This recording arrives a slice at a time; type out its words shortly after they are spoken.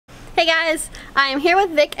Hey guys, I'm here with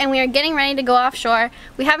Vic and we are getting ready to go offshore.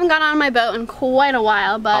 We haven't gone on my boat in quite a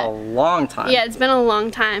while, but... A long time. Yeah, it's been a long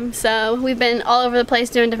time. So we've been all over the place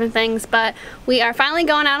doing different things, but we are finally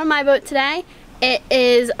going out on my boat today. It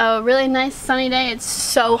is a really nice sunny day. It's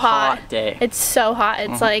so hot. Hot day. It's so hot.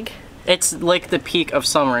 It's like... It's like the peak of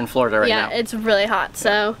summer in Florida right now. Yeah, it's really hot.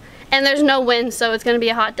 So, and there's no wind, so it's going to be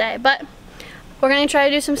a hot day. But we're going to try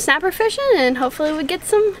to do some snapper fishing and hopefully we get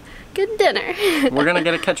some good dinner. We're gonna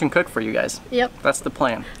get a catch and cook for you guys. Yep. That's the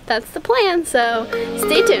plan. That's the plan, so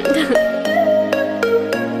stay tuned.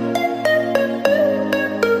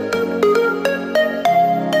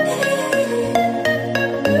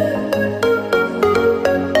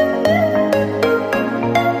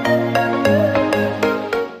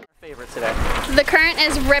 The current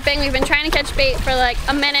is ripping. We've been trying to catch bait for like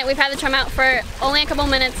a minute. We've had the trim out for only a couple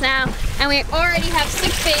minutes now, and we already have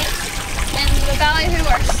 6 baits. And the ballyhoo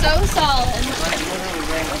are so solid.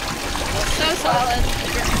 So solid.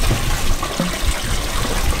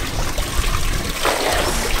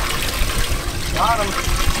 Yes. Got him.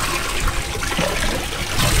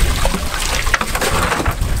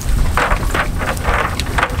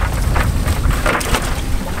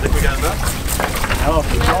 Think we got enough? Oh,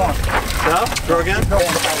 keep going. No? Throw again? Go.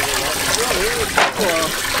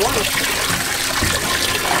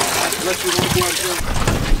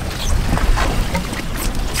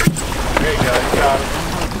 There you go, you got it.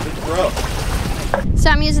 Good throw.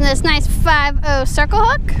 So I'm using this nice 5/0 circle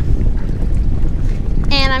hook.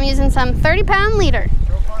 And I'm using some 30-pound leader.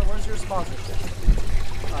 Where's your sponsorship?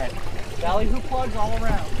 Alright. Ballyhoo plugs all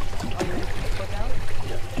around. Oh, you're put down?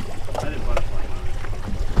 Yeah. I didn't butterfly on it.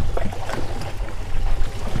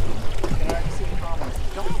 You can already see the comments.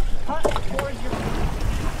 Don't cut towards your...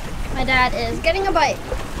 My dad is getting a bite.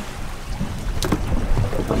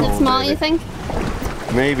 Is it small, you think?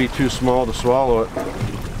 Maybe too small to swallow it.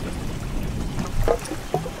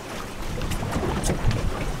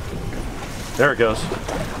 There it goes.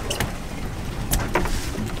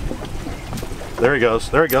 There he goes.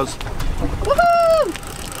 There he goes. Woohoo!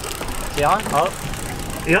 See on? Oh.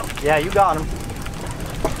 Yep. Yeah, you got him.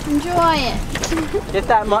 Enjoy it. Get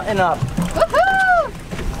that mutton up. Woohoo!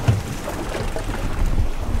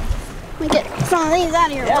 Let me get some of these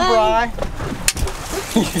out of your way.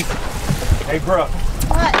 Bri. Hey, Brooke.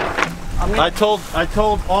 What? I told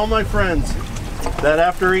all my friends that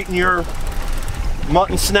after eating your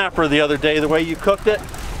mutton snapper the other day, the way you cooked it,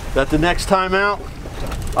 that the next time out,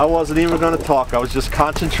 I wasn't even going to talk. I was just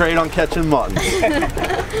concentrate on catching mutton. Alright,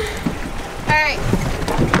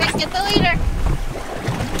 let's get the leader.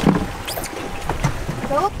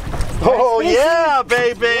 Go. Oh yeah,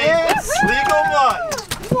 baby! Yes. Legal mutton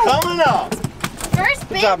coming up. First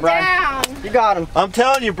bait job, Brian. down. You got him. I'm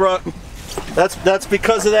telling you, Brooke, that's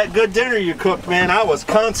because of that good dinner you cooked, man. I was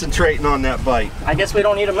concentrating on that bite. I guess we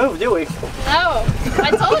don't need to move, do we? Oh,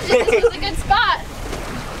 I told you this was a good spot.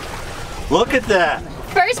 Look at that.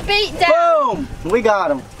 First bait down. Boom! We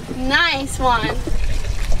got him. Nice one.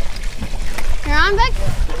 You're on, Vic?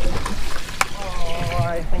 Oh,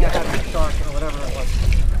 I think I had a shark or whatever it was.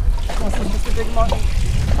 Unless it's just a big mutton.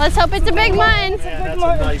 Let's hope it's a big one. Man, that's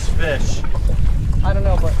a nice fish. I don't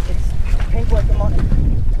know, but it's pink like a mutton.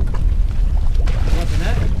 What's in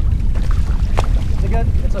it?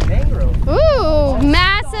 It's a mangrove. Ooh,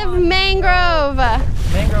 massive mangrove.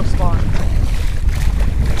 Mangrove spawn.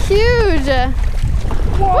 Huge.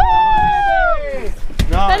 Woo!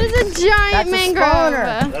 Nice. That is a giant That's a mangrove.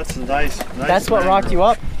 spawner. That's a nice That's what mangrove. rocked you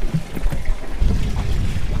up?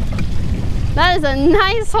 That is a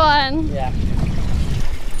nice one. Yeah.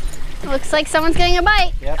 Looks like someone's getting a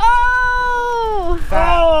bite. Yep. Oh!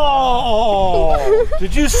 Oh!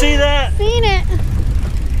 Did you see that? Seen it.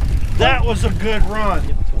 That was a good run.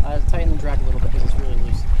 Tighten the drag a little bit because it's really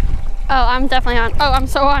loose. Oh, I'm definitely on. Oh, I'm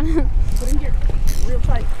so on. Put in here. Real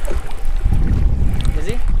tight. Is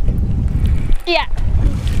he? Yeah.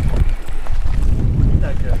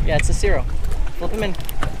 That good. Yeah, it's a zero. Flip him in.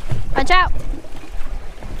 Watch out.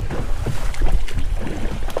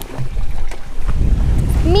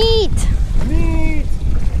 Meat. Meat!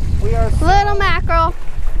 We are Little mackerel.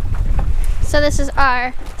 So this is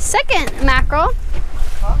our second mackerel.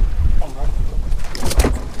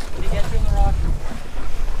 Did he get you in the rock?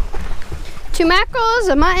 2 mackerels,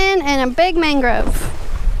 a mutton, and a big mangrove.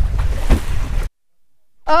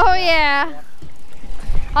 Oh yeah.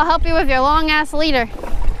 I'll help you with your long ass leader.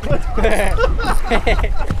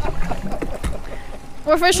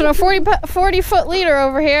 We're fishing a 40-foot leader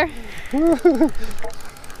over here.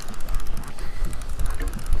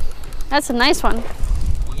 That's a nice one.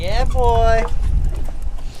 Yeah, boy.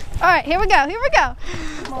 All right, here we go. Here we go.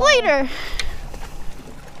 Leader.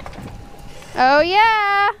 Oh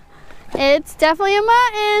yeah, it's definitely a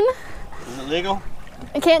mutton. Is it legal?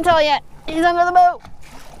 I can't tell yet. He's under the boat.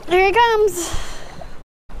 Here he comes.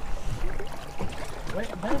 Wait,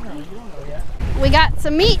 no, you don't know yet. We got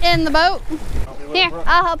some meat in the boat. Here,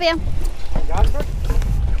 I'll help you. You got it, Brook?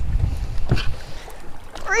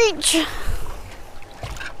 Reach.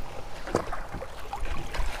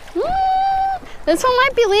 This one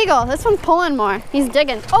might be legal. This one's pulling more. He's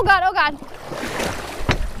digging. Oh God, oh God.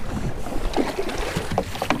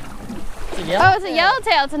 Oh, it's a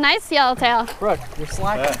yellowtail. It's a nice yellowtail. Brook, you're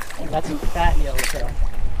slacking. That's a fat yellowtail.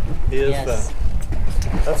 He is Yes.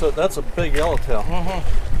 fat. That's a big yellowtail.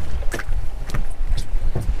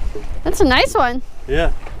 That's a nice one.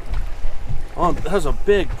 Yeah. Oh, there's a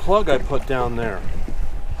big plug I put down there.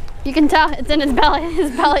 You can tell it's in his belly.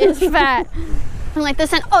 His belly is fat. I'm like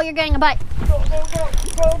this, and oh, you're getting a bite. Go, go, go,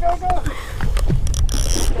 go, go, go.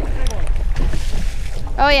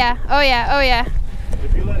 Oh yeah, oh yeah, oh yeah.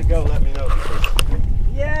 If you let it go, let me know.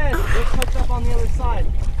 Yes, it's hooked up on the other side.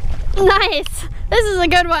 Nice. This is a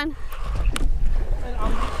good one. And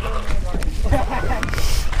I'm just throwing it right.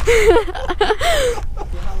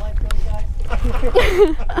 See how life goes, guys?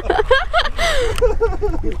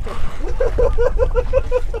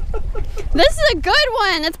 This is a good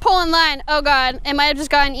one. It's pulling line. Oh God, it might have just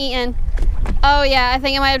gotten eaten. Oh yeah, I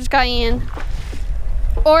think it might have just gotten eaten.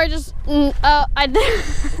 Or just, oh, I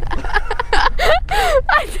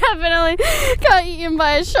definitely got eaten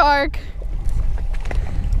by a shark.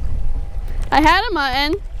 I had a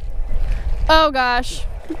mutton. Oh gosh,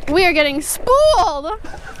 we are getting spooled.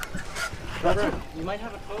 You might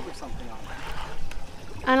have a cove or something on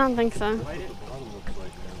it. I don't think so.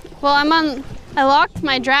 Well, I locked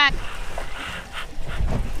my drac.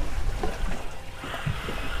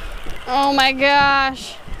 Oh my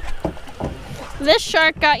gosh. This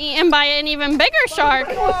shark got eaten by an even bigger shark.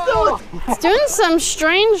 It's doing some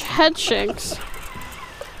strange head shakes.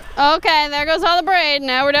 Okay, there goes all the braid.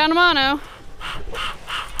 Now we're down to mono.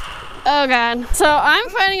 Oh God. So I'm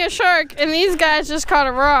fighting a shark and these guys just caught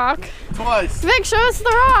a rock. Twice. Vic, show us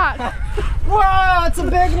the rock. Wow, it's a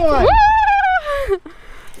big one. Woo!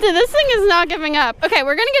 Dude, this thing is not giving up. Okay,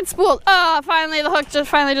 we're gonna get spooled. Oh, finally, the hook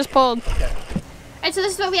finally just pulled. Okay. Alright, so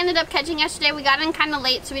this is what we ended up catching yesterday. We got in kind of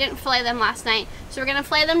late, so we didn't fillet them last night. So we're gonna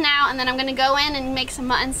fillet them now, and then I'm gonna go in and make some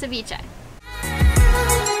mutton ceviche.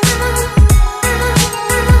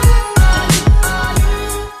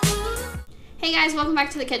 Hey guys, welcome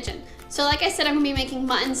back to the kitchen. So like I said, I'm gonna be making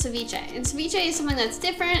mutton ceviche. And ceviche is something that's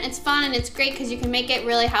different, it's fun, and it's great because you can make it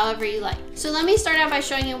really however you like. So let me start out by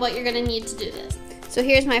showing you what you're gonna need to do this. So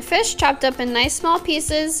here's my fish chopped up in nice small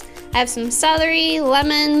pieces. I have some celery,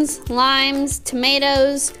 lemons, limes,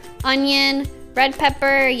 tomatoes, onion, red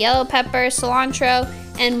pepper, yellow pepper, cilantro,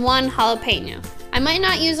 and 1 jalapeno. I might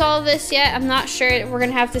not use all of this yet, I'm not sure. We're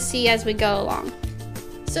gonna have to see as we go along.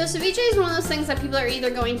 So ceviche is one of those things that people are either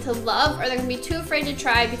going to love or they're gonna be too afraid to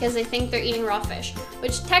try because they think they're eating raw fish,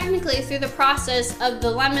 which technically through the process of the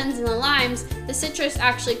lemons and the limes, the citrus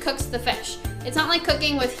actually cooks the fish. It's not like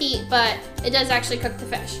cooking with heat, but it does actually cook the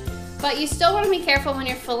fish. But you still wanna be careful when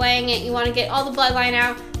you're filleting it. You wanna get all the bloodline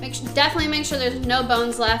out, definitely make sure there's no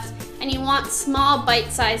bones left, and you want small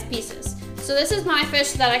bite-sized pieces. So this is my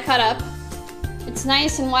fish that I cut up. It's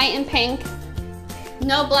nice and white and pink.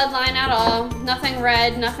 No bloodline at all, nothing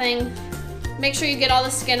red, nothing. Make sure you get all the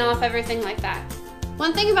skin off, everything like that.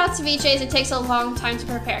 One thing about ceviche is it takes a long time to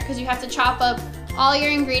prepare because you have to chop up all your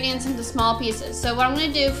ingredients into small pieces. So what I'm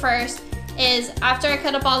gonna do first is after I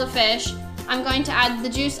cut up all the fish, I'm going to add the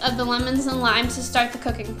juice of the lemons and limes to start the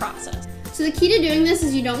cooking process. So the key to doing this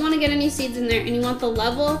is you don't wanna get any seeds in there and you want the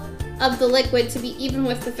level of the liquid to be even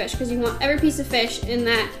with the fish because you want every piece of fish in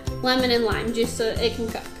that lemon and lime juice so it can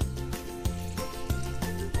cook.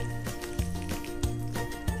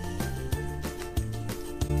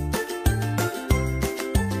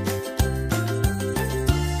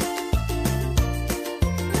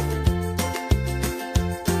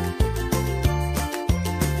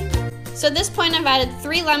 So at this point I've added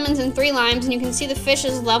 3 lemons and 3 limes and you can see the fish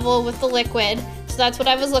is level with the liquid. So that's what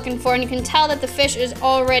I was looking for and you can tell that the fish is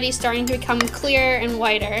already starting to become clearer and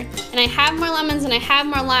whiter. And I have more lemons and I have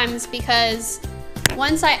more limes because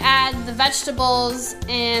once I add the vegetables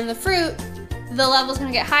and the fruit, the level's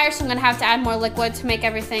gonna get higher, so I'm gonna have to add more liquid to make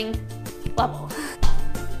everything level.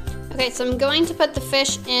 Okay, so I'm going to put the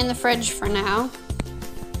fish in the fridge for now.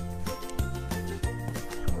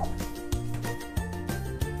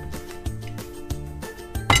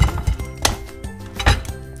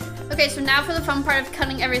 Okay, so now for the fun part of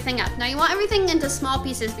cutting everything up. Now you want everything into small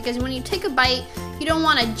pieces because when you take a bite, you don't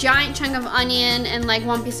want a giant chunk of onion and like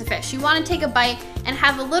one piece of fish. You want to take a bite and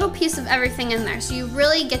have a little piece of everything in there so you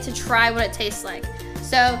really get to try what it tastes like.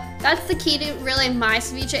 So that's the key to really my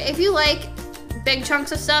ceviche. If you like big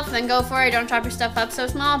chunks of stuff, then go for it. Don't chop your stuff up so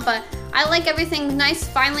small, but I like everything nice,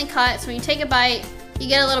 finely cut, so when you take a bite, you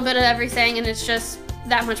get a little bit of everything and it's just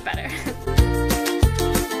that much better.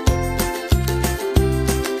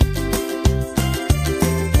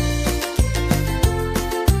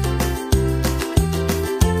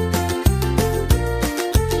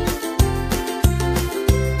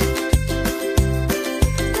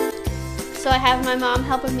 So I have my mom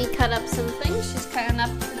helping me cut up some things. She's cutting up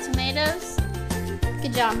the tomatoes.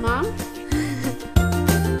 Good job, Mom.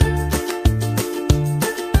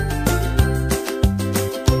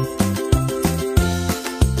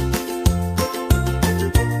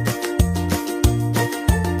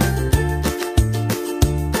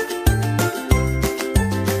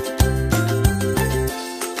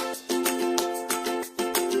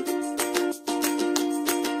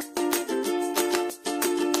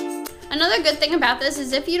 Another good thing about this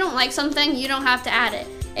is if you don't like something, you don't have to add it.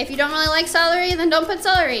 If you don't really like celery, then don't put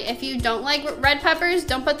celery. If you don't like red peppers,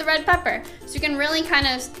 don't put the red pepper. So you can really kind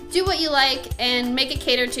of do what you like and make it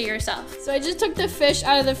cater to yourself. So I just took the fish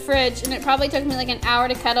out of the fridge and it probably took me like an hour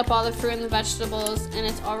to cut up all the fruit and the vegetables, and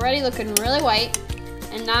it's already looking really white.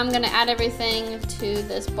 And now I'm gonna add everything to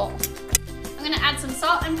this bowl. I'm gonna add some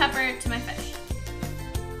salt and pepper to my fish.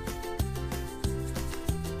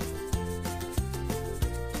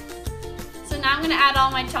 So now I'm gonna add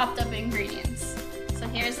all my chopped up ingredients. So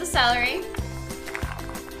here's the celery,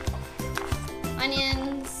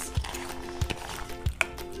 onions,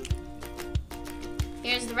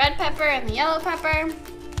 here's the red pepper and the yellow pepper,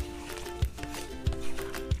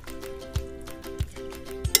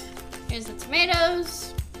 here's the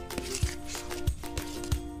tomatoes,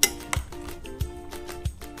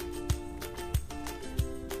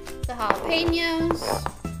 the jalapenos,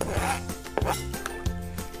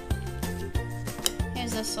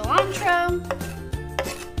 here's the cilantro.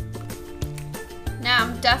 Now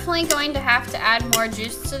I'm definitely going to have to add more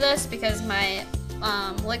juice to this because my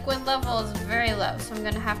liquid level is very low. So I'm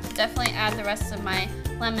gonna have to definitely add the rest of my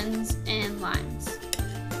lemons and limes.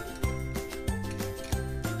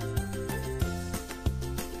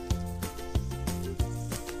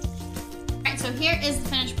 Alright, so here is the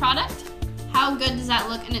finished product. How good does that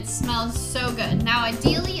look? And it smells so good. Now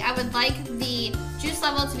ideally I would like the juice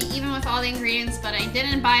level to be even with all the ingredients, but I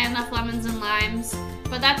didn't buy enough lemons and limes.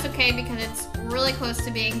 But that's okay because it's really close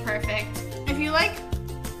to being perfect. If you like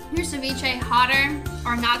your ceviche hotter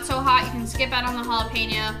or not so hot, you can skip out on the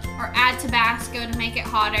jalapeno or add Tabasco to make it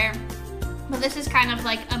hotter. But this is kind of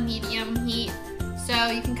like a medium heat, so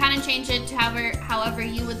you can kind of change it to however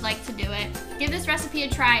you would like to do it. Give this recipe a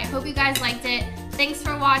try. I hope you guys liked it. Thanks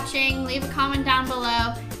for watching. Leave a comment down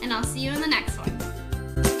below, and I'll see you in the next one.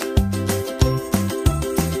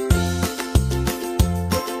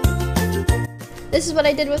 This is what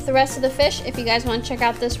I did with the rest of the fish. If you guys want to check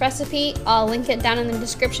out this recipe, I'll link it down in the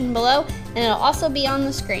description below, and it'll also be on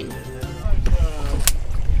the screen.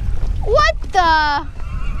 What the?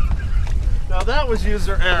 Now that was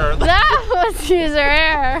user error. That was user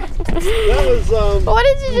error. That was, what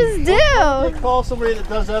did you just do? What do they call somebody that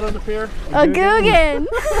does that on the pier? A Guggen.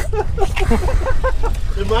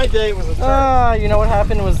 In my day, it was a term. You know what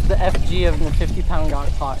happened was the FG of the 50-pound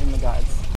got caught in the guides.